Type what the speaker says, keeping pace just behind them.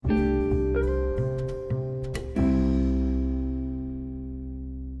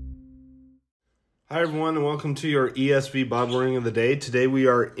Hi, everyone, and welcome to your ESV Bible reading of the day. Today we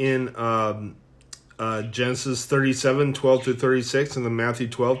are in Genesis 37, 12 through 36, and then Matthew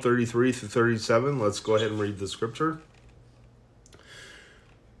 12, 33 through 37. Let's go ahead and read the scripture.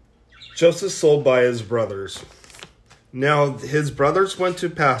 Joseph sold by his brothers. Now his brothers went to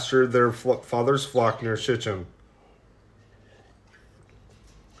pasture their father's flock near Shechem.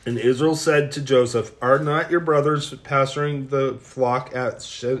 And Israel said to Joseph, "Are not your brothers pasturing the flock at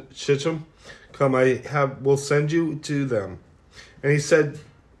Shechem? Come, will send you to them." And he said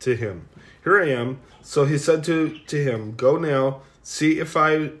to him, "Here I am." So he said to him, "Go now, see if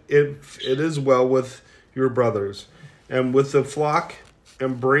it is well with your brothers, and with the flock,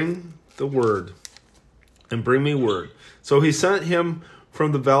 and bring me word." So he sent him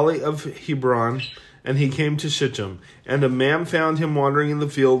from the valley of Hebron, and he came to Shechem. And a man found him wandering in the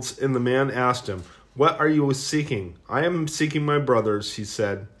fields, and the man asked him, "What are you seeking?" "I am seeking my brothers," he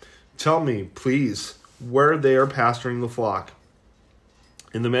said. "Tell me, please, where they are pasturing the flock."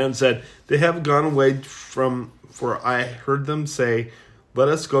 And the man said, "They have gone away for I heard them say, 'Let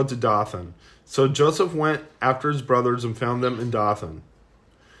us go to Dothan.'" So Joseph went after his brothers and found them in Dothan.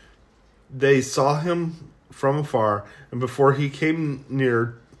 They saw him from afar, and before he came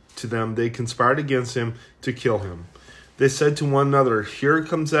near to them, they conspired against him to kill him. They said to one another, "Here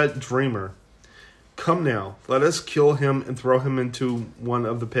comes that dreamer. Come now, let us kill him and throw him into one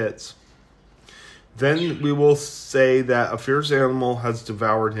of the pits. Then we will say that a fierce animal has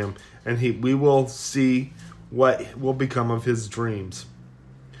devoured him, and we will see what will become of his dreams."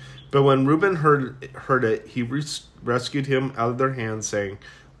 But when Reuben heard it, he rescued him out of their hands, saying,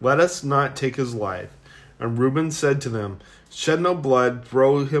 "Let us not take his life." And Reuben said to them, "Shed no blood,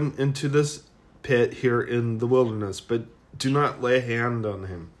 throw him into this pit here in the wilderness, but do not lay a hand on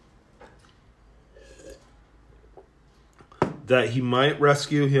him, that he might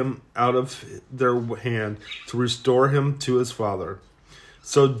rescue him out of their hand to restore him to his father."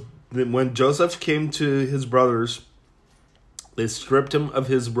 So when Joseph came to his brothers, they stripped him of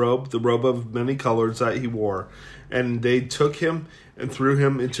his robe, the robe of many colors that he wore, and they took him and threw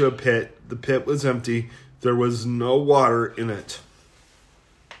him into a pit. The pit was empty. There was no water in it.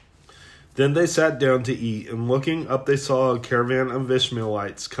 Then they sat down to eat, and looking up they saw a caravan of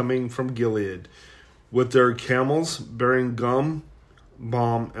Ishmaelites coming from Gilead, with their camels bearing gum,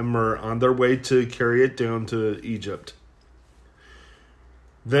 balm, and myrrh on their way to carry it down to Egypt.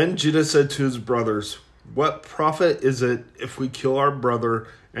 Then Judah said to his brothers, "What profit is it if we kill our brother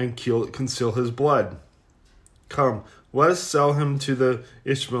and conceal his blood? Come, let us sell him to the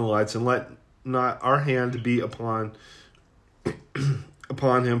Ishmaelites, and let not our hand be upon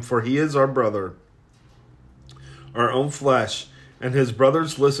him, for he is our brother, our own flesh." And his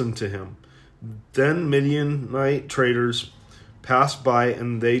brothers listened to him. Then Midianite traders passed by,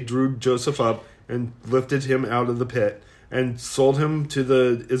 and they drew Joseph up and lifted him out of the pit, and sold him to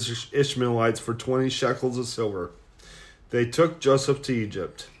the Ishmaelites for 20 shekels of silver. They took Joseph to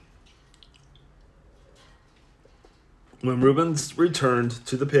Egypt. When Reuben returned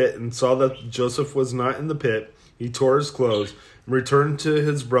to the pit and saw that Joseph was not in the pit, he tore his clothes and returned to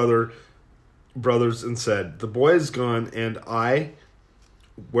his brothers and said, "The boy is gone, and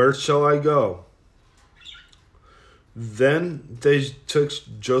where shall I go?" Then they took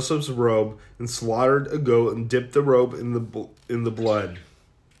Joseph's robe and slaughtered a goat and dipped the robe in the blood.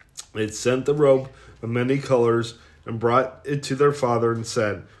 They sent the robe of many colors and brought it to their father and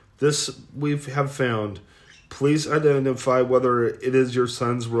said, "This we have found. Please identify whether it is your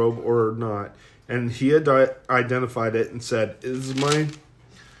son's robe or not." And he identified it and said, "It is my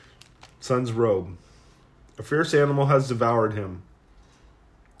son's robe. A fierce animal has devoured him.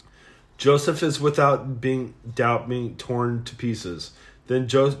 Joseph is without doubt being torn to pieces." Then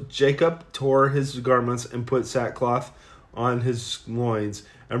Jacob tore his garments and put sackcloth on his loins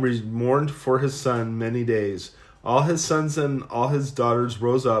and mourned for his son many days. All his sons and all his daughters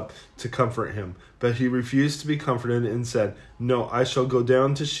rose up to comfort him, but he refused to be comforted and said, "No, I shall go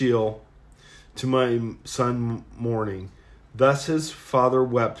down to Sheol to my son mourning." Thus his father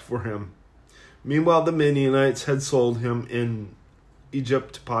wept for him. Meanwhile the Midianites had sold him in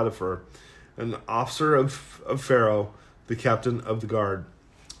Egypt to Potiphar, an officer of Pharaoh, the captain of the guard.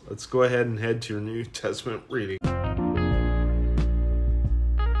 Let's go ahead and head to your New Testament reading.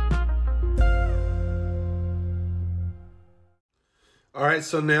 All right,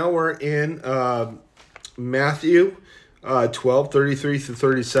 so now we're in Matthew 12, 33 through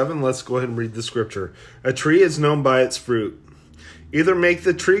 37. Let's go ahead and read the scripture. "A tree is known by its fruit. Either make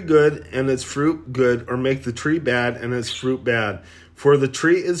the tree good and its fruit good, or make the tree bad and its fruit bad. For the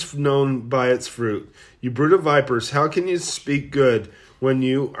tree is known by its fruit. You brood of vipers, how can you speak good when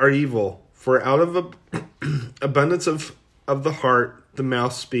you are evil? For out of abundance of the heart, the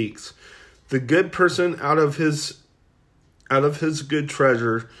mouth speaks. The good person out of his good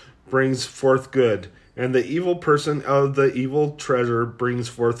treasure brings forth good, and the evil person out of the evil treasure brings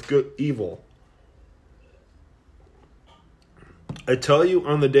forth evil. I tell you,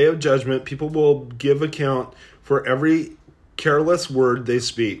 on the day of judgment, people will give account for every careless word they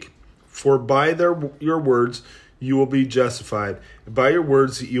speak. For by your words you will be justified, and by your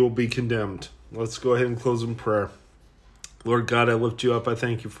words you will be condemned. Let's go ahead and close in prayer. Lord God, I lift you up. I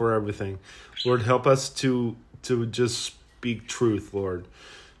thank you for everything. Lord, help us to just speak truth, Lord.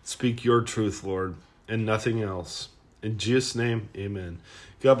 Speak your truth, Lord, and nothing else. In Jesus' name, amen.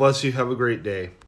 God bless you. Have a great day.